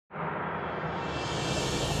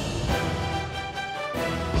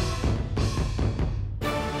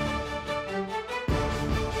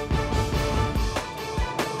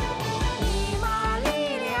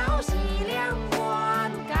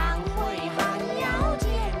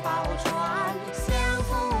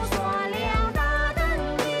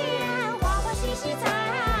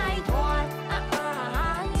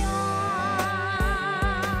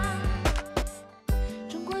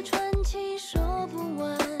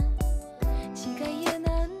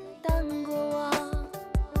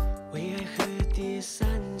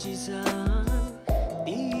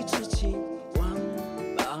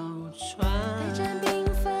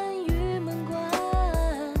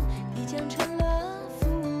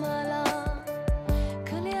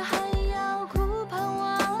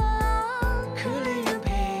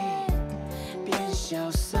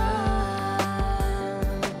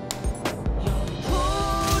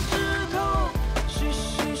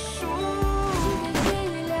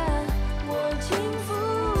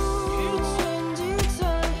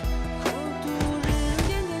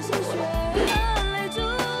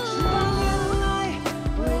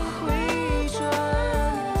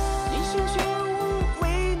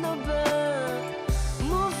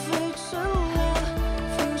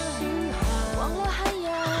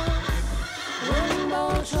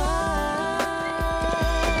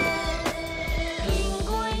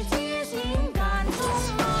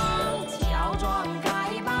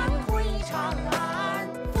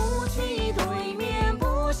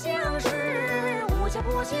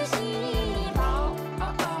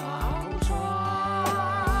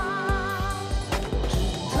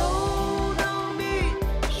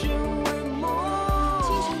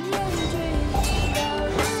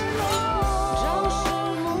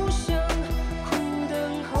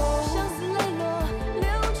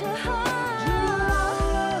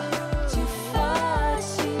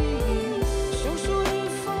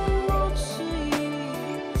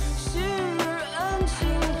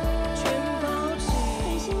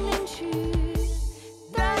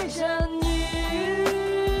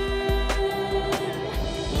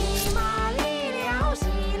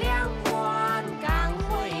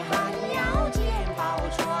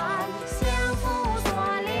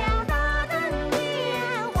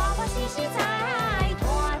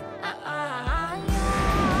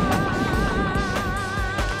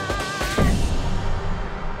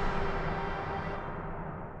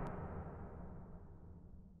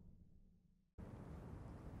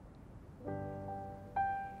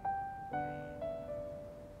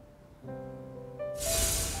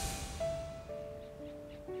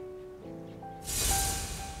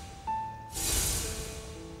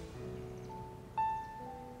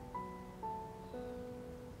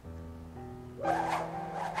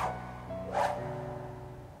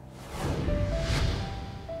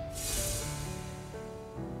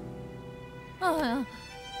哎呀，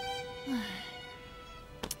哎。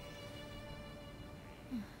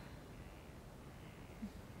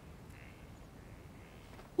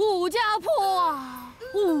 武家坡啊，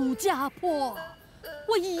武家坡，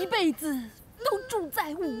我一辈子都住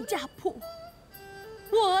在武家坡。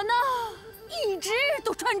我呢，一直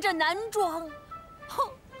都穿着男装，好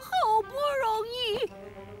不容易，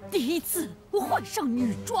第一次我换上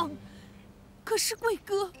女装，可是贵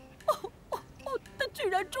哥，他居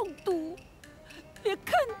然中毒，连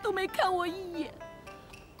看都没看我一眼。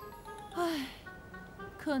唉，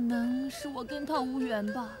可能是我跟他无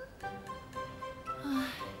缘吧。唉。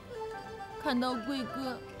 看到贵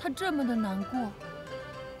哥他这么的难过，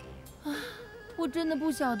啊，我真的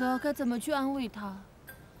不晓得该怎么去安慰他。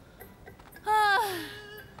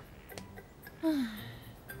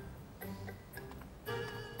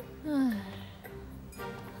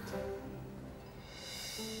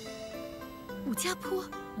武家坡，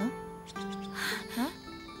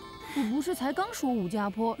我不是才刚说武家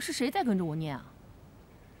坡，是谁在跟着我念啊？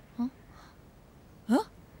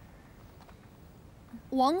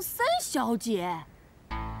王三小姐，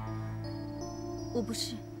我不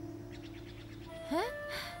是。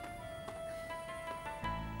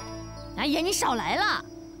哎呀，你少来了！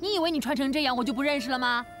你以为你穿成这样我就不认识了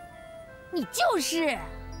吗？你就是。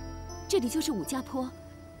这里就是武家坡，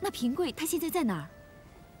那平贵他现在在哪儿？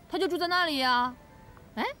他就住在那里呀。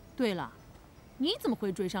哎，对了，你怎么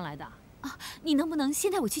会追上来的？啊，你能不能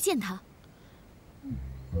先带我去见他？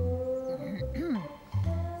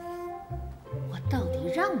到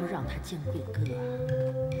底让不让他见贵哥啊？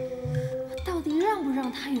我到底让不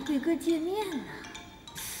让他与贵哥见面呢？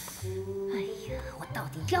哎呀，我到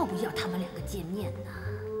底要不要他们两个见面呢？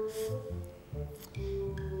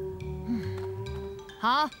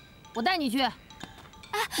好，我带你去。哎，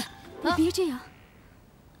你别这样。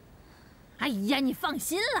哎呀，你放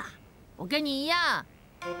心啦，我跟你一样，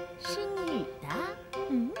是女的。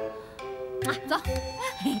走，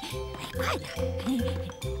快点。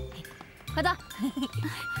快到！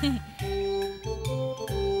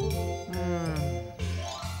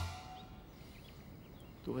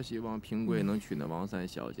多希望平贵能娶那王三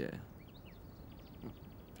小姐呀！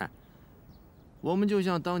哎，我们就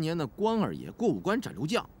像当年的关二爷过五关斩六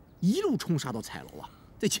将，一路冲杀到彩楼啊，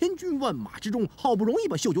在千军万马之中，好不容易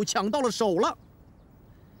把秀球抢到了手了，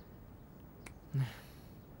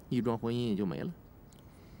一桩婚姻也就没了。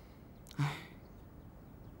哎，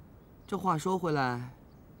这话说回来。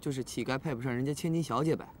 就是乞丐配不上人家千金小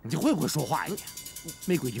姐呗。你会不会说话呀？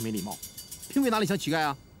没规矩没礼貌。平贵哪里像乞丐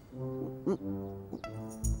啊？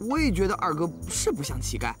我也觉得二哥是不像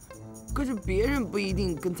乞丐，可是别人不一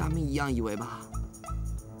定跟咱们一样以为吧？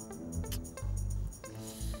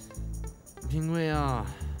平贵啊，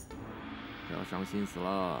不要伤心死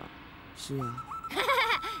了。是啊。大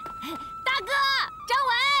哥，张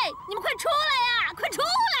伟，你们快出来呀！快出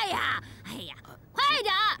来呀！哎呀，快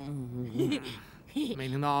点！没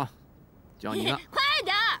听到啊？叫你呢！快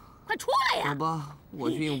点，快出来呀！好吧，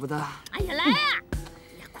我去应付他。哎呀，来呀！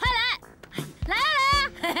快来！来呀！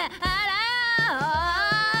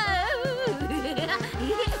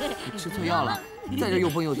吃错药了，在这又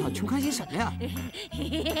蹦又跳，穷开心什么呀？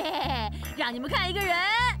让你们看一个人，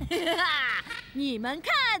你们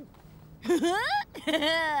看，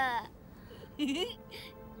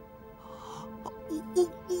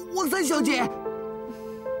王三小姐，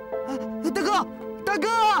大哥。 大哥，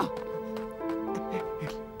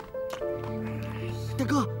大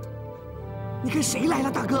哥，你看谁来了？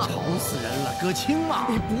大哥，吵死人了，葛青嘛！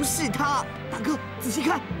哎，不是他，大哥，仔细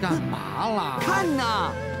看，干嘛啦？看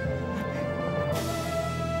呐！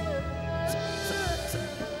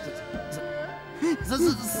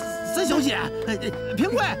三小姐，平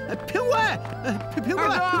贵，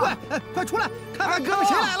快出来，看看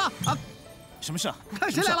谁来了啊？什么事啊？看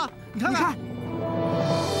谁来了？你看看。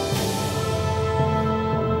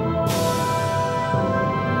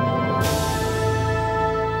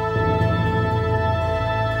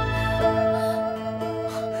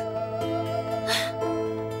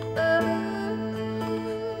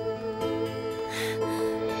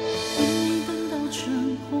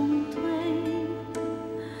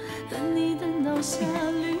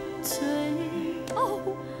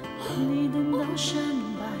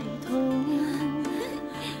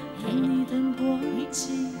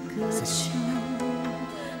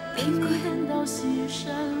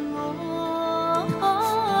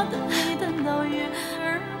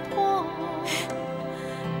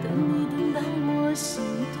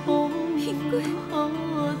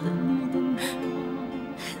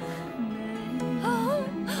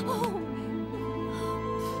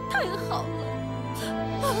 太好了！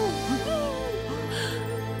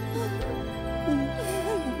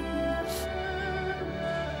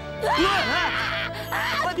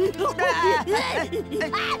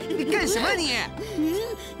你干什么你？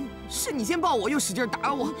是你先抱我，又使劲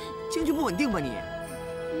打我，情绪不稳定吧你？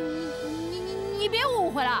你别误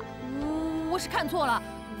会了，我是看错了，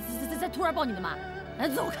才突然抱你的嘛。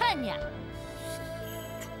走开你！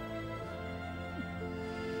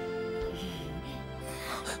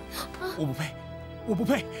我不配，我不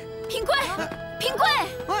配！平贵，平贵！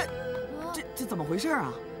哎，这怎么回事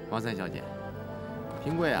啊？王三小姐，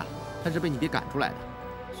平贵啊，他是被你爹赶出来的，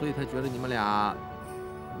所以他觉得你们俩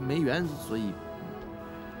没缘，所以。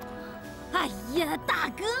哎呀，大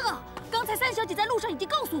哥，刚才三小姐在路上已经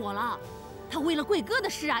告诉我了，她为了贵哥的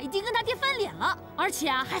事啊，已经跟他爹翻脸了，而且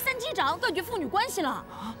啊，还3击掌断绝父女关系了。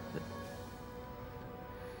啊？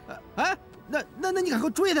哎，那你赶快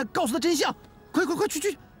追他，告诉他真相，快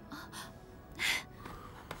去！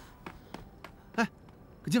哎，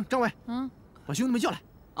葛静、张伟，把兄弟们叫来。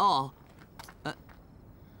哦，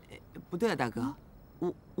不对啊，大哥，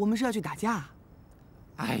我们是要去打架。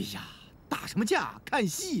哎呀，打什么架？看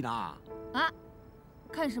戏呢。啊，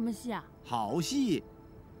看什么戏啊？好戏。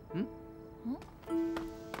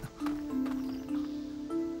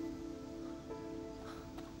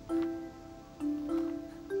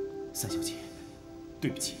三小姐，对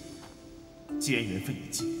不起，既然缘分已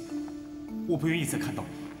尽，我不愿意再看到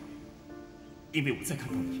你，因为我再看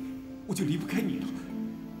到你，我就离不开你了，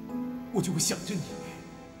我就会想着你。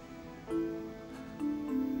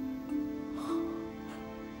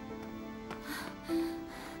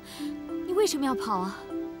你为什么要跑啊？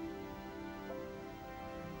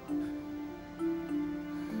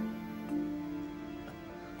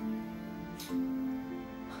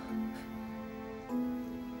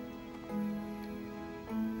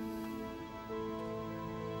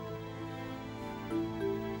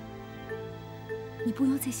你不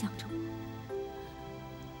用再想着我，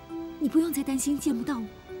你不用再担心见不到我。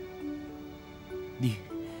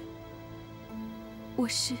我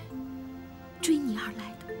是追你而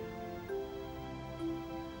来的。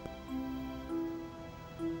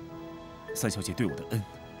三小姐对我的恩，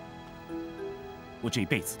我这一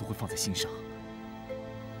辈子都会放在心上。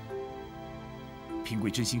平贵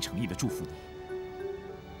真心诚意的祝福你，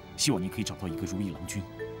希望你可以找到一个如意郎君，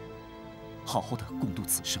好好的共度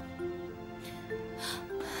此生。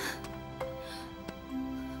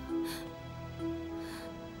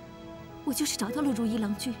我就是找到了如意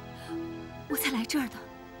郎君，我才来这儿的。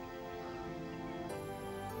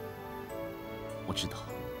我知道，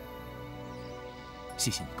谢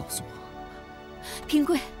谢你告诉我。平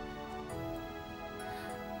贵，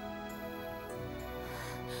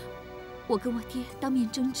我跟我爹当面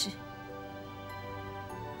争执，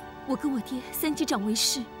我跟我爹3击掌为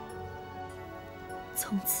誓，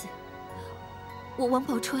从此我王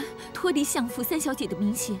宝钏脱离相府三小姐的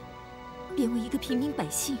名衔，变为一个平民百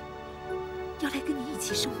姓，要来跟你一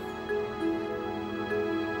起生活。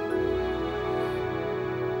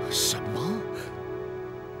什么？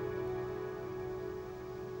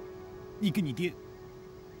你跟你爹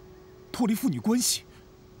脱离父女关系？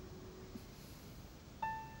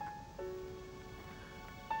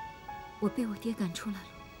我被我爹赶出来了，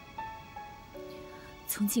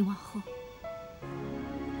从今往后，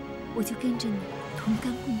我就跟着你同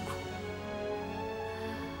甘共苦。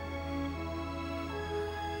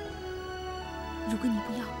如果你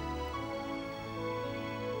不要我，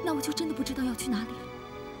那我就真的不知道要去哪里了。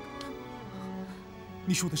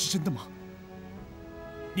你说的是真的吗？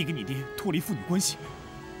你跟你爹脱离父女关系，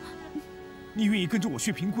你愿意跟着我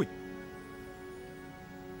薛平贵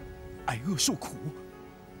挨饿受苦？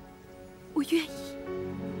我愿意。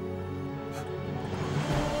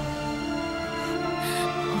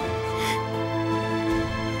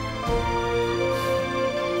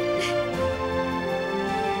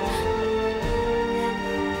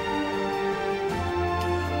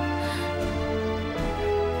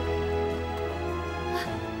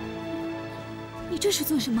你这是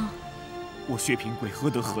做什么？我薛平贵何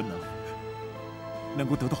德何能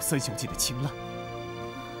够得到三小姐的青睐？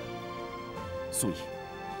所以，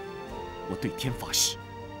我对天发誓，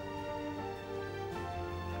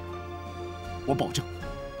我保证，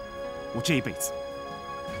我这一辈子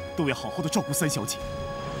都要好好的照顾三小姐，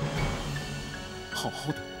好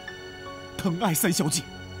好的疼爱三小姐。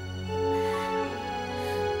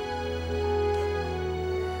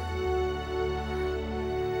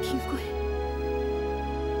平贵，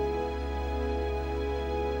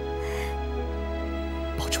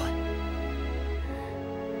宝钏。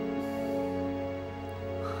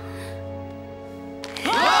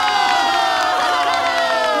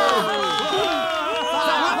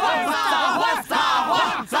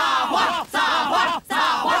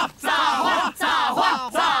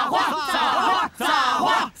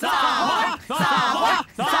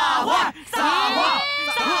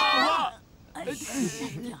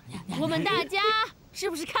我们大家是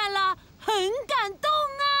不是看了很感动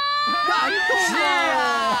啊？感动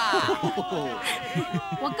啊！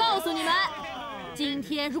我告诉你们，今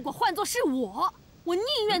天如果换作是我宁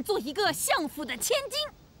愿做一个相府的千金，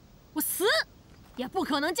我死也不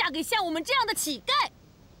可能嫁给像我们这样的乞丐。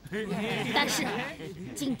但是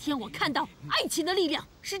今天我看到爱情的力量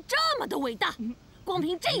是这么的伟大，光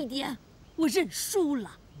凭这一点，我认输了，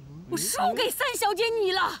我输给三小姐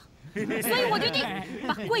你了。所以我决定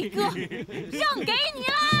把贵哥让给你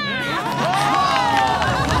啦！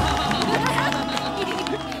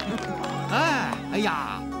哎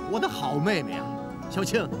呀，我的好妹妹啊，小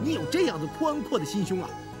青，你有这样的宽阔的心胸啊，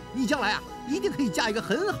你将来啊一定可以嫁一个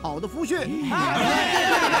很好的夫婿。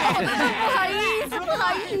不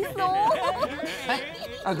好意思哦。哎，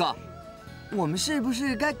二哥，我们是不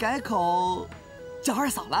是该改口叫二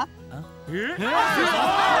嫂了？多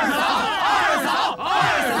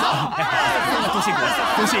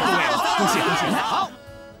谢各位了，多谢。好，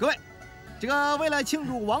各位，这个为了庆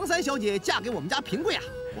祝王三小姐嫁给我们家平贵啊，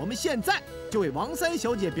我们现在就为王三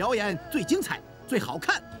小姐表演最精彩、最好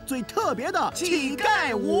看、最特别的乞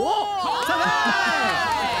丐舞。散开！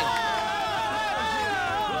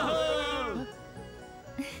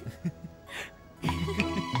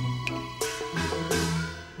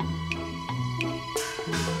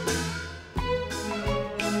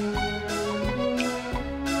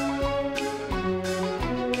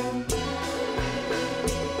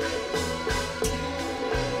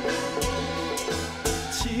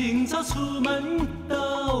清早出门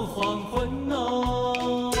到黄昏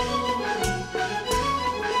哦，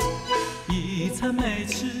一餐没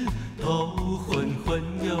吃头昏昏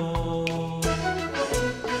哟。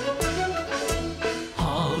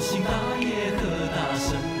好心大爷喝大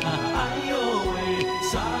声啊，哎呦喂，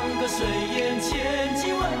上个水淹千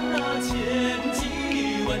几文啊，千几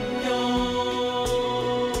文哟。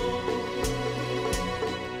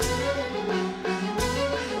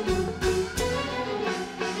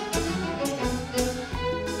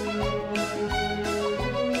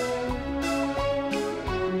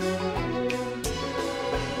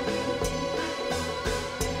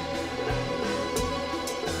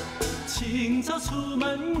清早出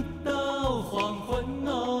门到黄昏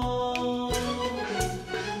哦，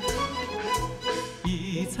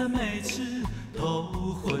一餐没吃头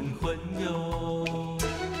昏昏哟。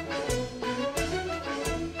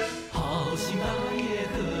好心大爷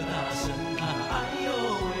喝大声啊，哎呦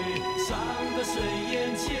喂，上个水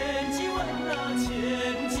淹千几文啊，千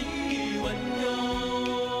几文哟。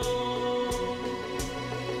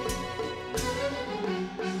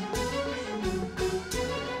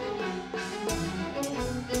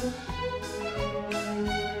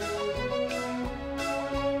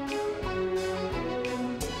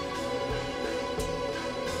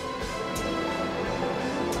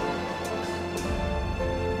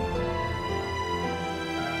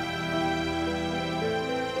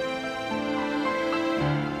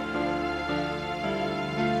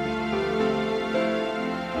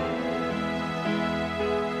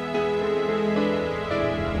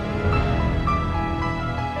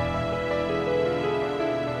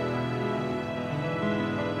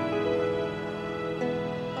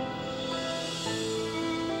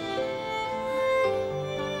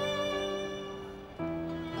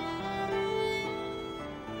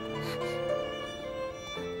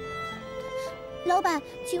老板，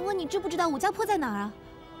请问你知不知道武家坡在哪儿啊？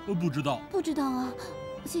不知道。不知道啊，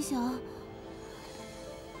谢谢啊。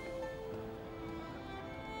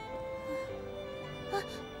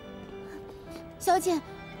小姐，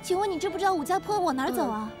请问你知不知道武家坡往哪儿走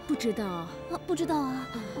啊？不知道。不知道啊。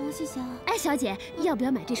哦，谢谢啊。哎，小姐，要不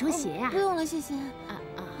要买这双鞋呀？不用了，谢谢。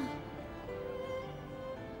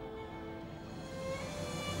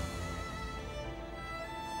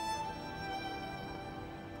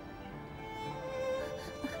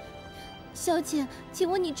小姐，请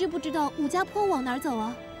问你知不知道武家坡往哪儿走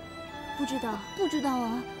啊？不知道。不知道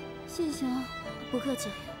啊，谢谢啊。不客气。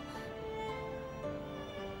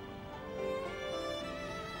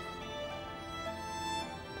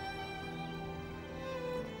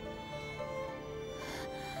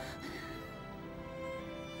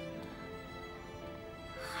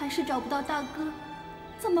还是找不到大哥，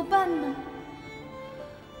怎么办呢？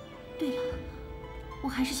对了，我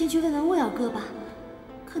还是先去问问魏二哥吧。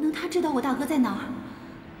可能他知道我大哥在哪儿。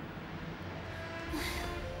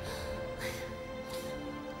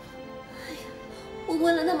我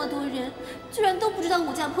问了那么多人，居然都不知道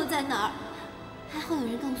武家坡在哪儿。还好有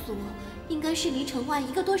人告诉我，应该是离城外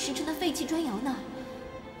1个多时辰的废弃砖窑那儿。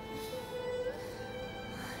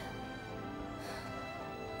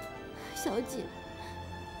小姐，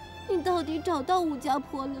你到底找到武家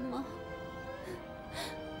婆了吗？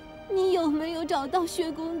你有没有找到薛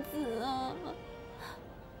公子啊？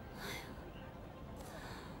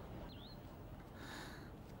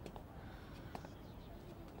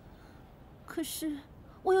可是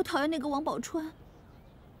我又讨厌那个王宝钏，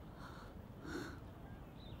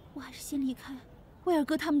我还是先离开威尔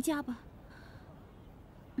哥他们家吧。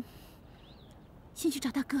先去找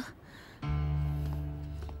大哥。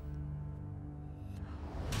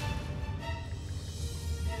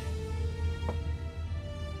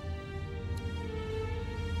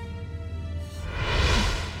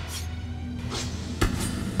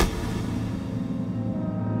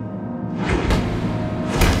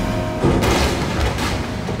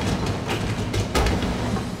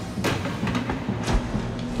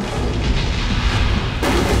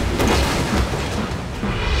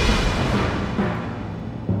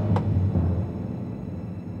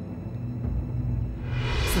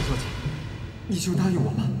你就答应我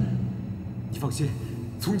吧，你放心，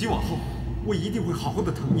从今往后，我一定会好好的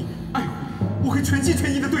疼你、爱护你，我会全心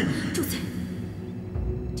全意的对你。住嘴！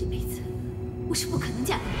这辈子我是不可能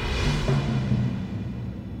嫁给你。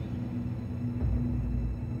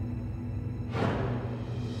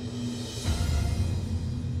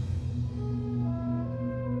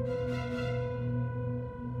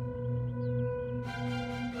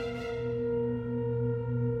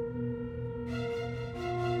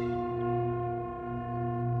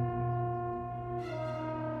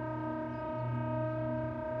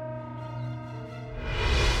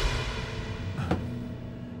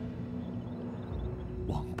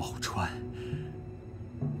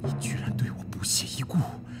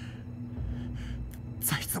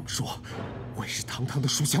堂堂的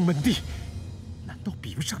书香门第，难道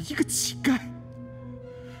比不上一个乞丐？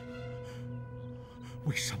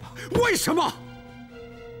为什么？为什么？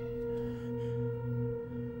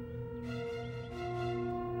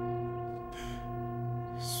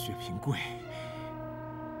薛平贵，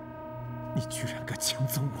你居然敢抢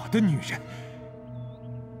走我的女人，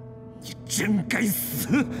你真该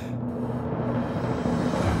死！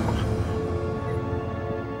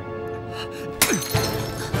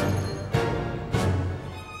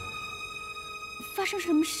发生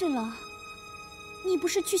什么事了？你不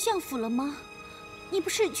是去相府了吗？你不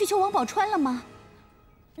是去求王宝钏了吗？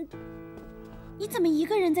你怎么一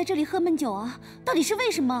个人在这里喝闷酒啊？到底是为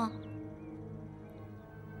什么？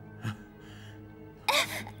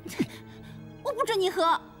我不准你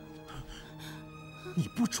喝！你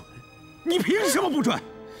不准？你凭什么不准？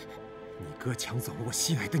你哥抢走了我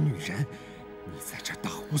心爱的女人，你在这大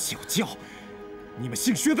呼小叫，你们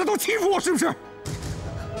姓薛的都欺负我是不是？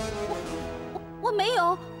我没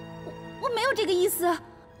有，我没有这个意思。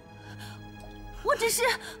我只是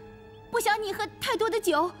不想你喝太多的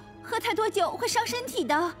酒，喝太多酒会伤身体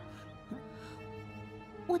的。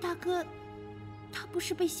我大哥，他不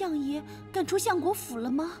是被相爷赶出相国府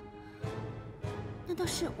了吗？难道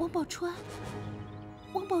是王宝钏？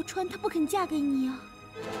王宝钏她不肯嫁给你啊？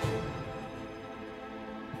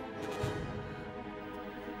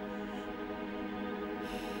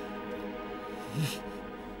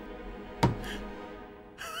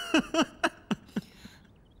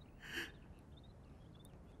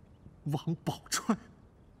王宝钏，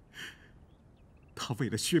他为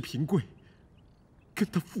了薛平贵，跟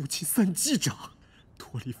他父亲三击掌，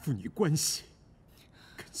脱离父女关系，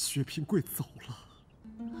跟薛平贵走了。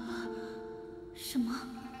什么？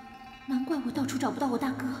难怪我到处找不到我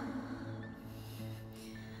大哥。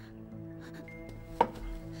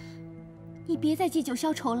你别再借酒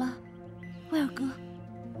消愁了，威尔哥。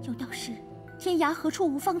有道是，天涯何处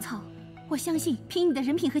无芳草。我相信，凭你的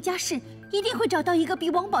人品和家世，一定会找到一个比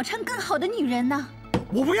王宝钏更好的女人呐。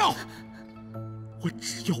我不要，我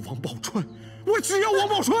只要王宝钏，我只要王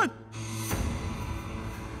宝钏。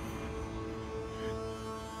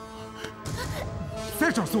在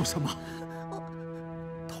这儿做什么？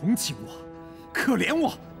同情我，可怜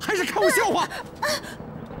我，还是看我笑话？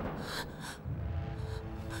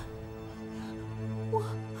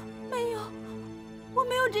我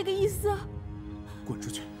没有这个意思啊！滚出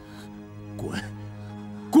去！滚！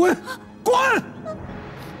滚！滚！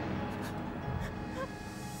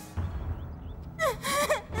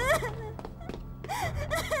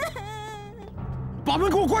把门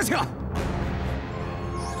给我关起来！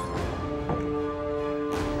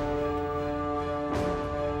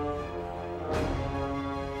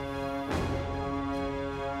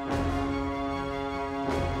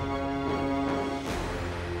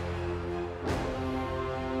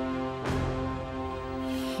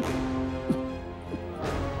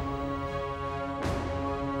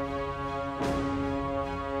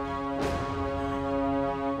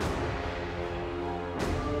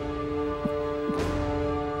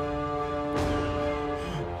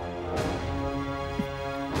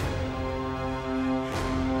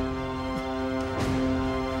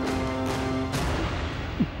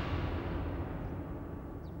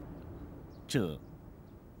这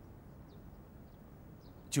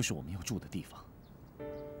就是我们要住的地方。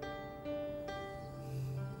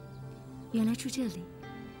原来住这里。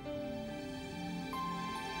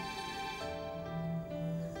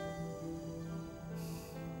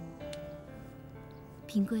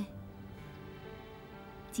平贵，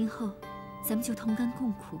今后咱们就同甘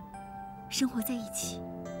共苦，生活在一起。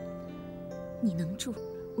你能住，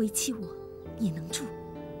为妻我也能住。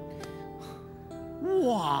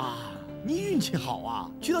哇，你运气好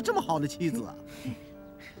啊，娶到这么好的妻子。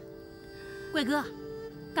贵哥，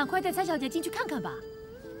赶快带三小姐进去看看吧。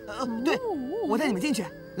对，我带你们进去。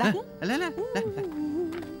来，来，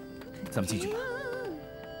咱们进去吧。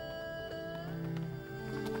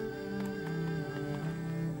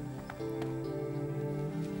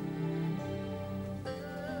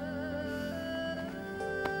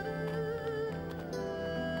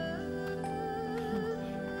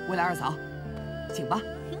未来二嫂，请吧。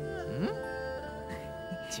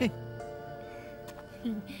请。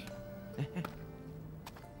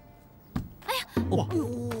哎呀，哇！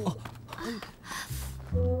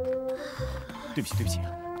对不起，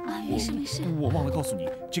啊，没事没事。我忘了告诉你，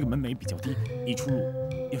这个门楣比较低，你出入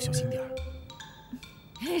要小心点儿。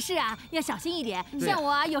是啊，要小心一点。像我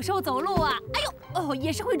啊，有时候走路啊，哎呦，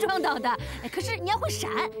也是会撞到的。可是你要会闪，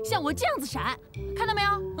像我这样子闪，看到没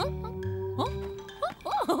有？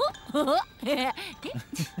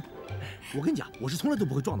我跟你讲，我是从来都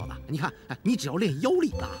不会撞到的。你看，你只要练腰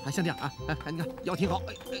力啊，像这样啊，你看腰挺好，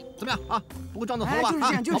怎么样啊？不会撞到头吧？就是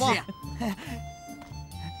这样，就是这样。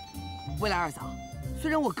未来二嫂，虽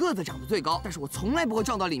然我个子长得最高，但是我从来不会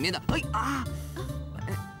撞到里面的。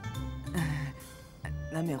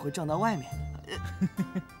难免会撞到外面。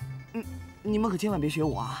你们可千万别学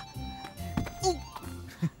我啊！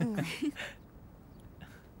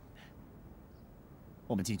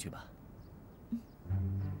我们进去吧。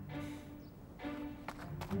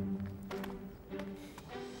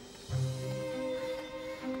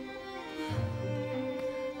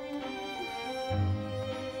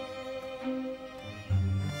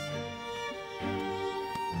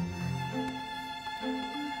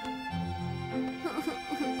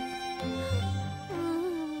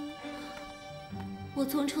我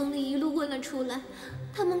从城里一路问了出来，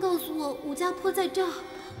他们告诉我武家坡在这儿，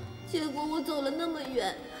结果我走了那么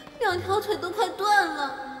远，2条腿都快断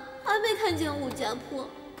了，还没看见武家坡。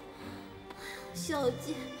小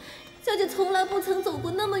姐从来不曾走过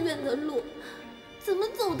那么远的路，怎么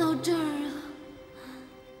走到这儿啊？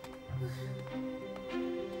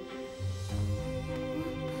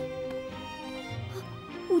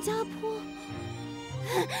武家坡，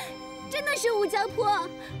真的是武家坡。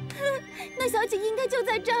那小姐应该就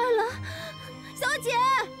在这儿了，小姐，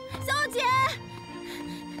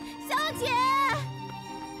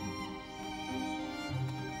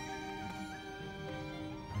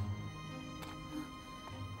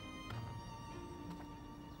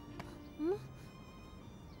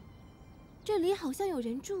这里好像有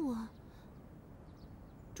人住啊，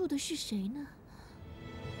住的是谁呢？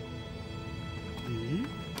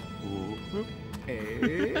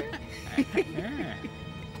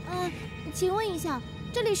请问一下，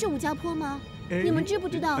这里是武家坡吗？你们知不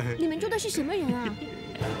知道里面住的是什么人啊？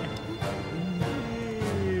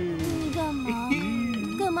你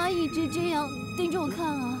干嘛一直这样盯着我看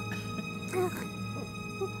啊？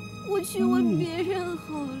我去问别人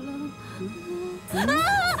好了。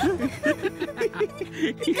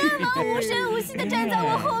你干嘛无声无息地站在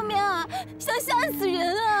我后面啊？想吓死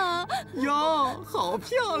人啊！哟，好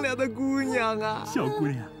漂亮的姑娘啊！小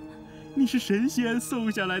龟啊，你是神仙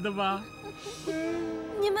送下来的吧？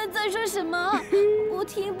你们在说什么？我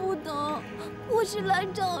听不懂。我是来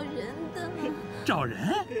找人的。找人？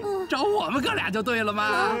找我们哥俩就对了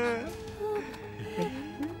嘛！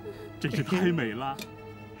真是太美了，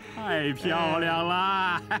太漂亮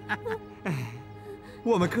了！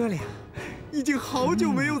我们哥俩已经好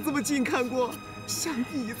久没有这么近看过像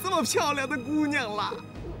你这么漂亮的姑娘了。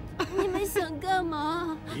你们想干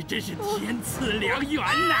嘛？你真是天赐良缘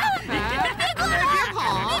呐！别过来！别跑！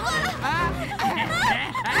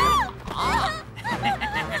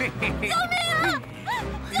救命啊！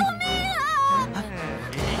救命啊！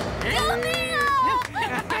救命啊！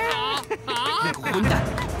那个混蛋！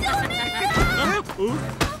救命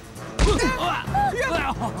啊！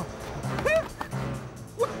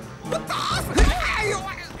我打死你！哎呦！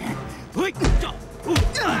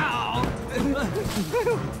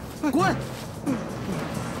滚！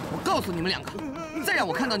我告诉你们两个，再让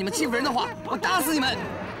我看到你们欺负人的话，我打死你们！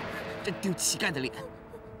真丢乞丐的脸！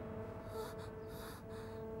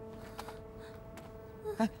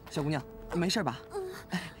哎，小姑娘，你没事吧？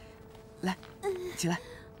哎，来，起来。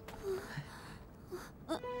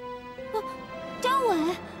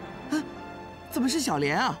怎么是小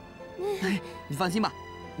莲啊？哎，你放心吧，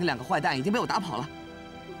那两个坏蛋已经被我打跑了。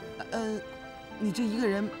你这一个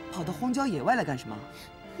人跑到荒郊野外来干什么？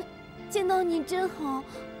见到你真好，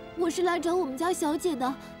我是来找我们家小姐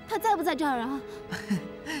的，她在不在这儿啊？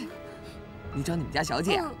你找你们家小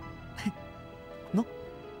姐啊？喏，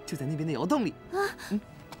就在那边的窑洞里。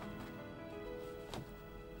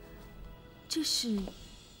这是……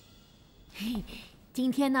嘿，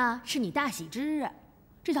今天呢是你大喜之日，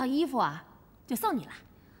这套衣服啊就送你了。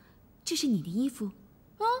这是你的衣服？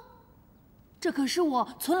这可是我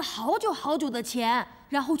存了好久好久的钱，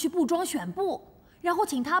然后去布庄选布，然后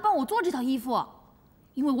请他帮我做这套衣服，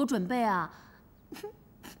因为我准备啊，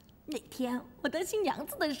哪天我当新娘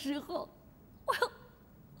子的时候，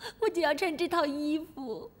我就要穿这套衣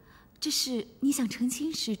服。这是你想成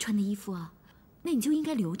亲时穿的衣服啊？那你就应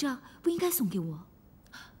该留着，不应该送给我。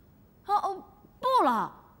不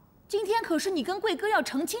了，今天可是你跟贵哥要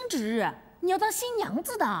成亲之日，你要当新娘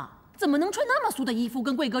子的，怎么能穿那么俗的衣服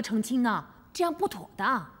跟贵哥成亲呢？这样不妥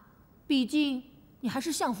的，毕竟你还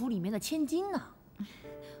是相府里面的千金呢。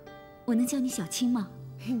我能叫你小青吗？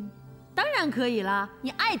当然可以啦，你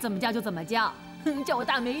爱怎么叫就怎么叫，叫我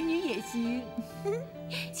大美女也行。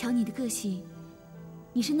瞧你的个性，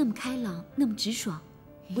你是那么开朗，那么直爽，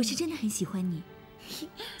我是真的很喜欢你。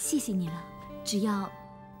谢谢你了，只要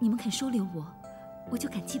你们肯收留我，我就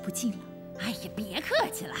感激不尽了。哎呀，别客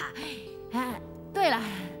气了。哎，对了，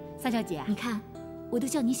三小姐，你看，我都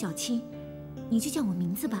叫你小青，你就叫我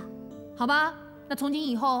名字吧。好吧，那从今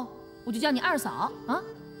以后我就叫你二嫂啊。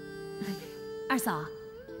二嫂，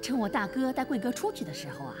趁我大哥带贵哥出去的时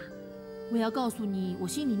候啊，我要告诉你我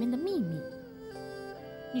心里面的秘密。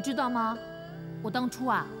你知道吗？我当初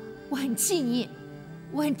啊，我很气你，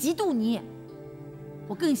我很嫉妒你，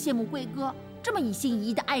我更羡慕贵哥这么一心一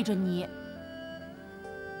意的爱着你。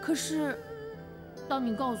可是，当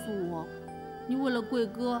你告诉我，你为了贵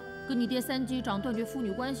哥跟你爹三击掌断绝父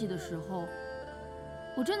女关系的时候，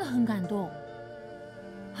我真的很感动。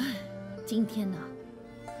唉，今天呢，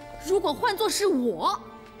如果换作是我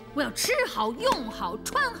要吃好、用好、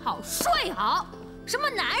穿好、睡好，什么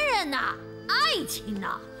男人呐、爱情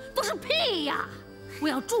呐，都是屁呀！我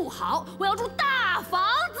要住好，我要住大房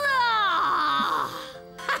子啊！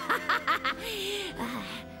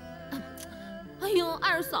哎呦，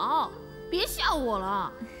二嫂，别笑我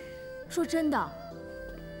了。说真的，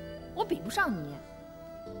我比不上你，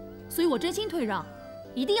所以我真心退让，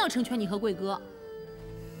一定要成全你和贵哥。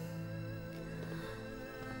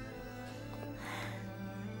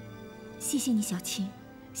谢谢你，小青，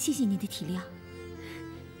谢谢你的体谅。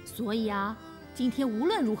所以啊，今天无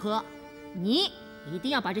论如何，你一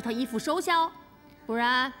定要把这套衣服收下哦，不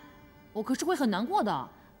然我可是会很难过的。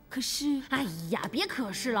可是，哎呀，别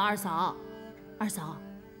可是了，二嫂。二嫂，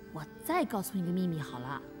我再告诉你个秘密好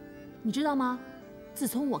了，你知道吗？自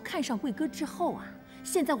从我看上贵哥之后啊，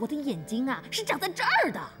现在我的眼睛啊是长在这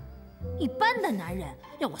儿的。一般的男人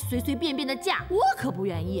要我随随便便的嫁，我可不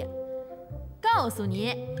愿意。告诉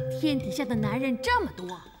你，天底下的男人这么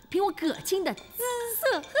多，凭我可亲的姿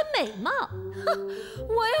色和美貌，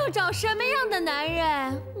我要找什么样的男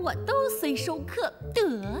人，我都随手可得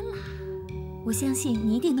了。我相信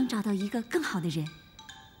你一定能找到一个更好的人。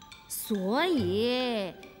所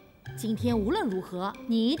以，今天无论如何，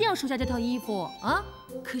你一定要收下这套衣服啊！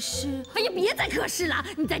可是，哎呀，别再可是了！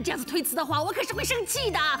你再这样子推辞的话，我可是会生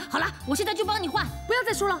气的。好了，我现在就帮你换，不要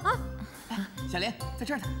再说了啊！小莲，在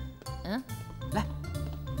这儿呢。嗯，来，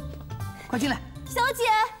快进来。小姐，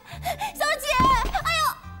小姐，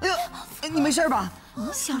哎呦，哎，你没事吧？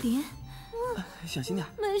小莲，小心点。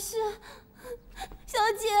没事。小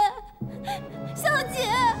姐，小姐，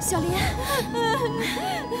小莲，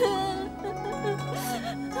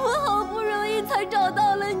我好不容易才找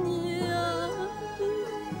到了你啊！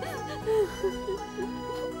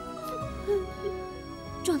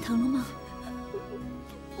撞疼了吗？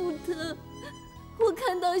不疼，我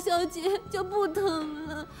看到小姐就不疼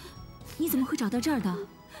了。你怎么会找到这儿的？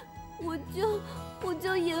我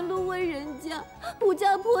就沿路问人家吴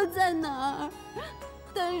家坡在哪儿。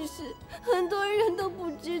但是很多人都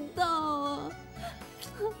不知道啊。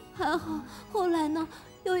还好后来呢，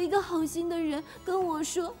有一个好心的人跟我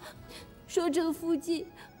说这附近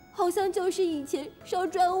好像就是以前烧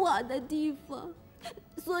砖瓦的地方，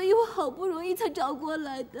所以我好不容易才找过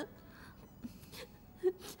来的。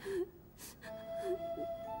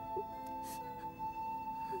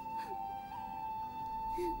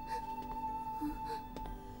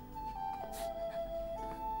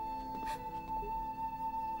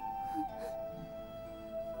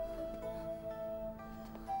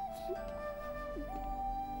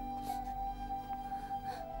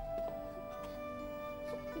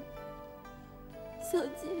小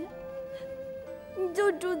姐，你就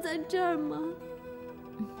住在这儿吗？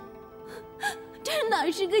这哪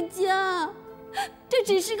是个家？这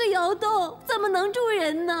只是个窑洞，怎么能住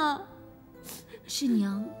人呢？是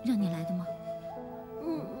娘让你来的吗？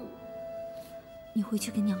你回去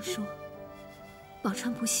跟娘说，宝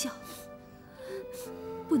钏不孝，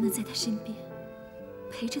不能在她身边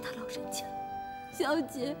陪着她老人家。小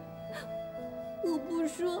姐，我不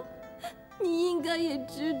说，你应该也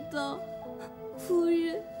知道，夫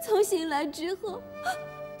人从醒来之后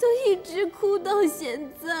就一直哭到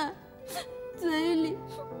现在，嘴里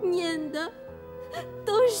念的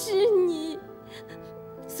都是你。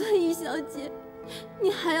所以小姐，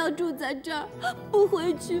你还要住在这儿，不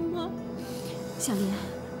回去吗？小莲，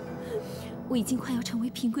我已经快要成为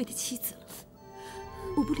平贵的妻子了，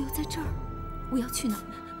我不留在这儿，我要去哪儿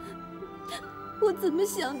呢？我怎么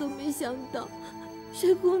想都没想到，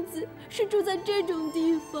薛公子是住在这种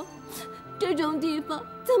地方，这种地方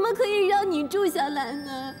怎么可以让你住下来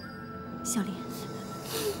呢？小莲，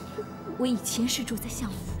我以前是住在相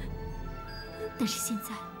府，但是现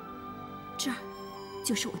在这儿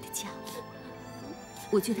就是我的家，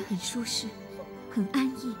我觉得很舒适，很安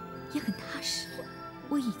逸，也很踏实，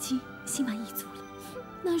我已经心满意足了。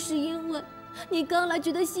那是因为你刚来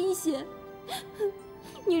觉得新鲜。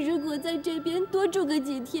你如果在这边多住个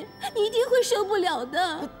几天，你一定会受不了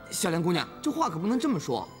的。小莲姑娘，这话可不能这么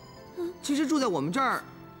说。其实住在我们这儿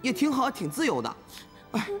也挺好，挺自由的。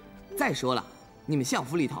哎，再说了，你们相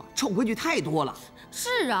府里头臭规矩太多了。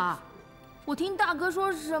是啊，我听大哥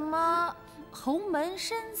说什么侯门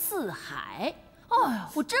深似海，哎呀，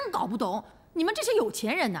我真搞不懂，你们这些有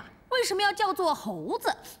钱人呐，为什么要叫做猴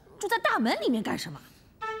子，住在大门里面干什么？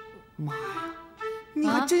妈呀！你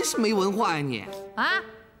还真是没文化呀你！啊，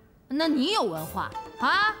那你有文化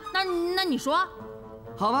啊？那你说？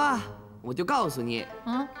好吧，我就告诉你，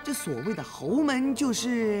这所谓的侯门就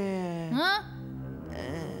是，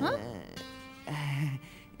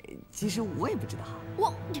其实我也不知道。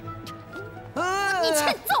你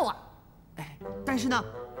欠揍啊！但是呢，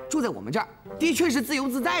住在我们这儿的确是自由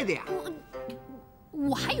自在的呀。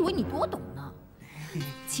我还以为你多懂呢。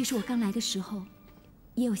其实我刚来的时候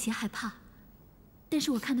也有些害怕。但是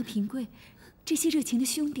我看到平贵这些热情的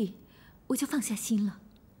兄弟，我就放下心了。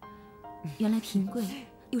原来平贵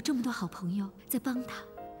有这么多好朋友在帮他、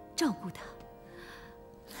照顾他。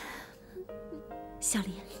小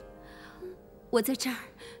莲，我在这儿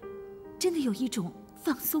真的有一种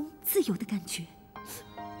放松、自由的感觉。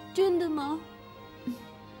真的吗？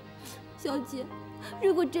小姐，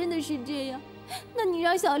如果真的是这样，那你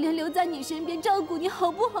让小莲留在你身边照顾你好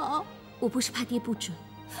不好？我不是怕爹不准。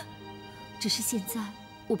只是现在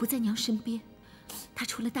我不在娘身边，她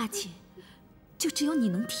除了大姐，就只有你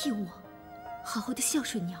能替我好好的孝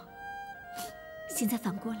顺娘。现在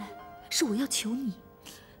反过来是我要求你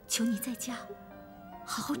在家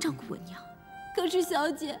好好照顾我娘。可是小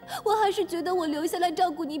姐，我还是觉得我留下来照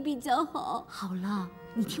顾你比较好。好了，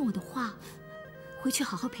你听我的话，回去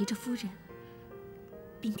好好陪着夫人，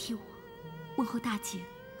并替我问候大姐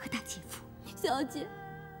和大姐夫。小姐，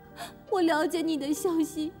我了解你的孝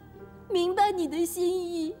心，明白你的心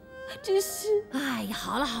意，只是……哎呀，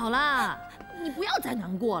好了好了，你不要再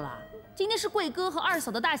难过了。今天是贵哥和二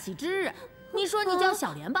嫂的大喜之日，你说你叫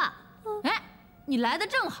小莲吧？哎，你来的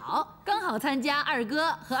正好，刚好参加二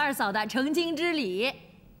哥和二嫂的成亲之礼。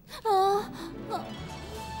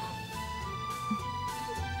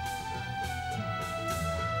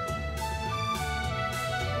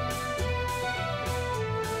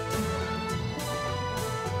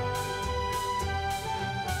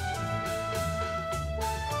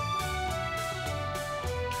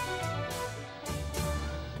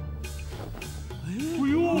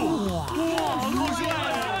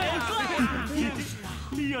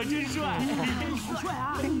真帅！好帅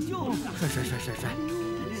啊！帅！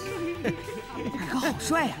大哥好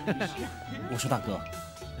帅呀！我说大哥，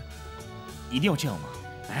一定要这样吗？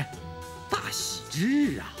哎，大喜之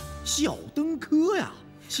日啊，小登科呀，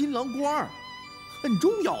新郎官儿很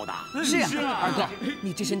重要的。是啊，二哥，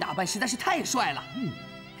你这身打扮实在是太帅了。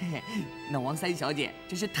那王三小姐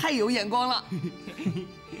真是太有眼光了。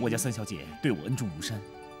我家三小姐对我恩重如山，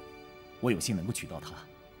我有幸能够娶到她，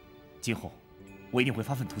今后我一定会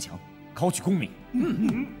发愤图强，考取功名。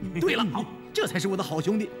对了，好，这才是我的好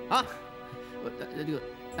兄弟啊！这个，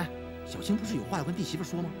哎，小青不是有话要跟弟媳妇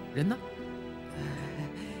说吗？人呢？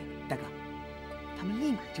大哥，他们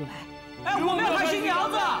立马就来。哎，我们要看新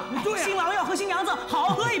娘子，对，新郎要和新娘子好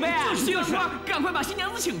好喝一杯啊！就是，赶快把新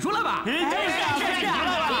娘子请出来吧！是啊！新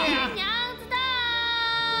娘子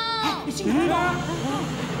到！新娘子。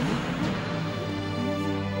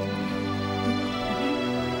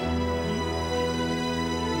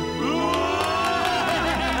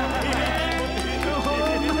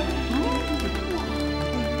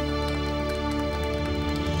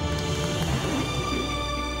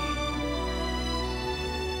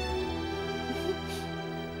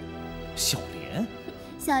小莲，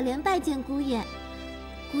小莲拜见姑爷。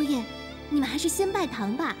姑爷，你们还是先拜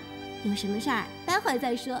堂吧，有什么事儿待会儿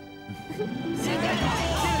再说。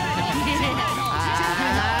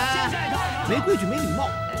没规矩没礼貌，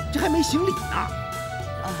这还没行礼呢。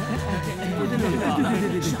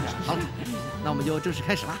对，好了，那我们就正式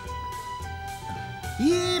开始啦。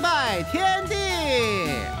一拜天地，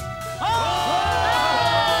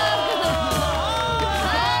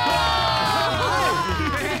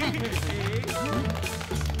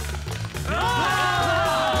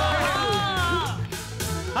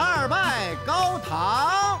二拜高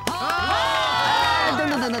堂。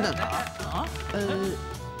等，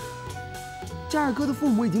这二哥的父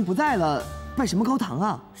母已经不在了，拜什么高堂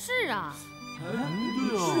啊？是啊，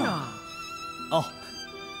是啊。哦，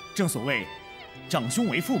正所谓长兄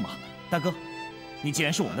为父嘛。大哥，你既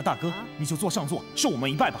然是我们的大哥，你就坐上座，受我们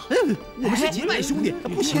一拜吧。我们是结拜兄弟，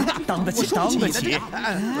不行啊，当得起，当得起。好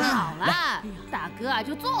了，大哥啊，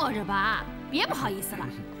就坐着吧，别不好意思了。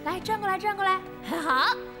来，转过来，转过来。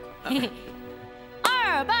好，嘿嘿，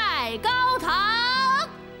二拜高堂。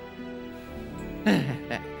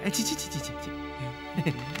起。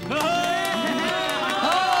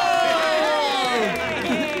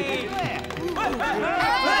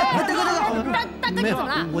大哥，你怎么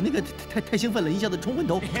了？我那个太兴奋了，一下子冲昏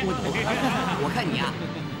头。我看你啊，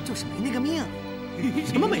就是没那个命。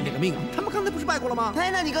什么没那个命啊？他们刚才不是拜过了吗？哎，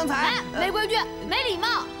那你刚才没规矩，没礼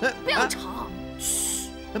貌，不要吵。嘘，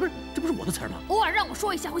不是，这不是我的词儿吗？偶尔让我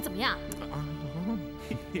说一下会怎么样？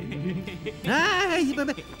哎，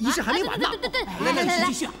别，仪式还没完呢。对，来，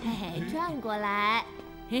继续，转过来，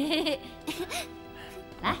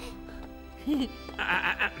来，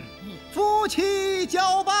夫妻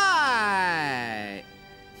交拜。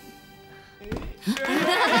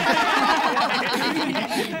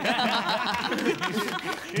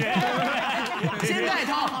先盖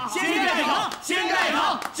堂。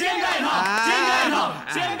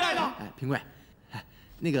平贵，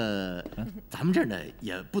那个咱们这儿呢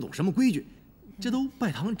也不懂什么规矩，这都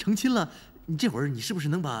拜堂成亲了，你这会儿你是不是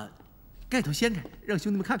能把盖头掀开，让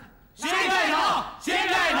兄弟们看看？先盖堂。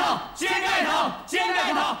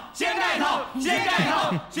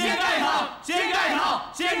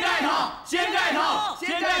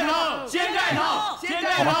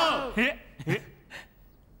好吧。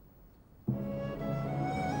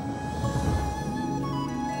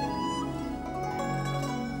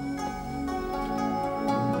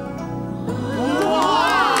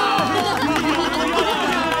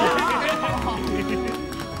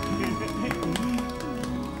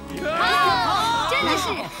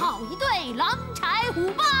好一对郎才虎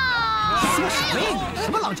豹！说什么呀你？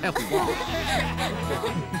什么郎才虎豹？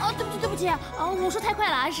哦，对不起，我说太快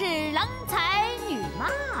了，是郎才女貌。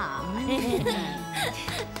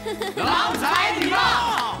郎才女貌！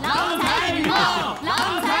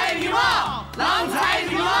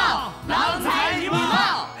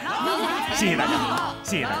谢谢大家，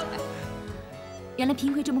谢谢大家。原来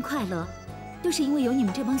平贵这么快乐，都是因为有你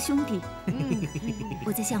们这帮兄弟。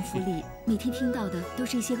我在相府里每天听到的都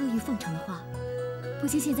是一些阿谀奉承的话，不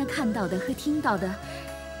像现在看到的和听到的，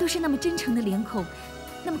都是那么真诚的脸孔，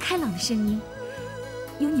那么开朗的声音。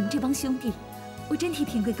有你们这帮兄弟，我真替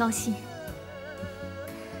平贵高兴。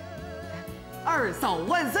二嫂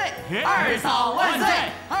万岁！二嫂万岁！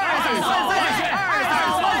二嫂万岁！二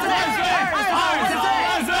嫂万岁！二嫂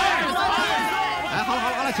万岁！哎，好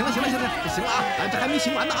了，行了啊！哎，这还没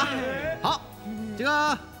行完呢啊！好，这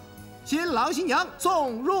个新郎新娘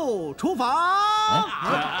送入厨房。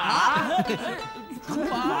厨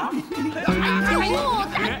房？哎呦，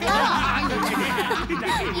大哥，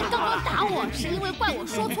你刚刚打我是因为怪我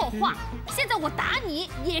说错话，现在我打你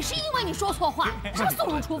也是因为你说错话。什么送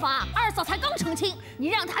入厨房？二嫂才刚成亲，你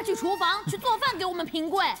让她去厨房去做饭给我们平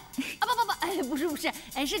贵。啊不，哎不是，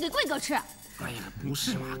哎是给贵哥吃。哎呀，不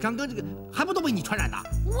是嘛，刚刚这个还不都被你传染的？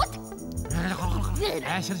我，哎，好，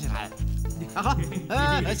哎，行了，好，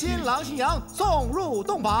新郎新娘送入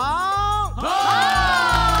洞房。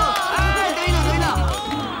哎，等等，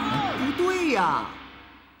不对呀。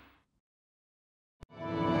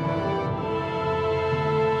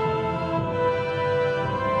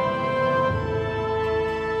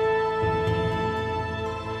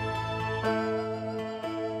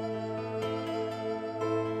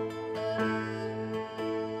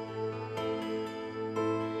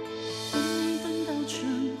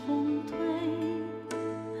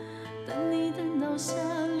夏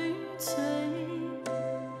绿翠，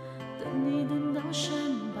等你等到山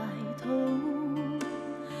白头，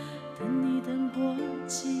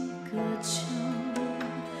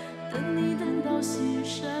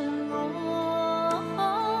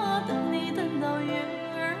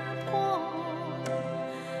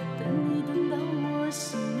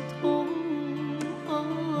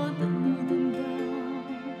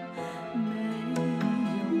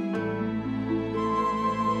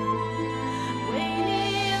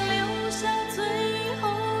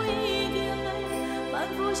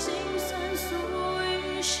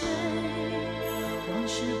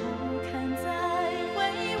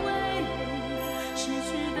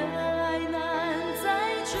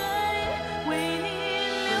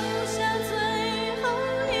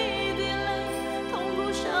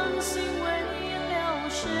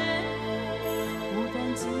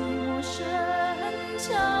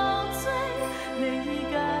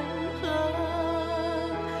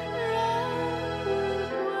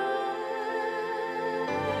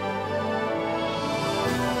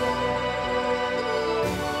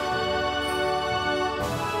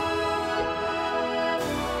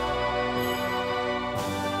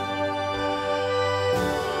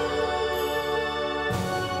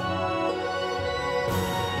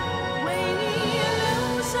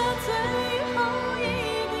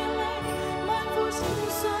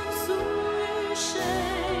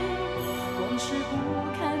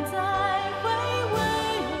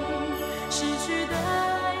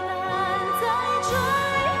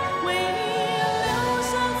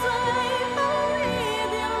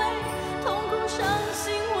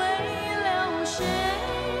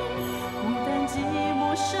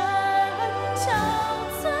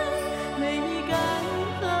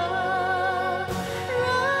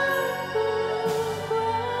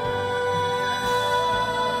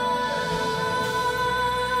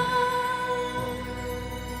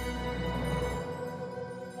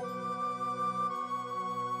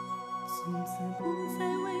从此不再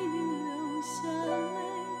为你流下泪，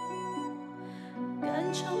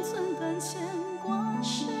肝肠寸断牵挂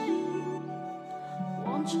谁？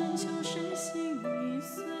望穿秋水斜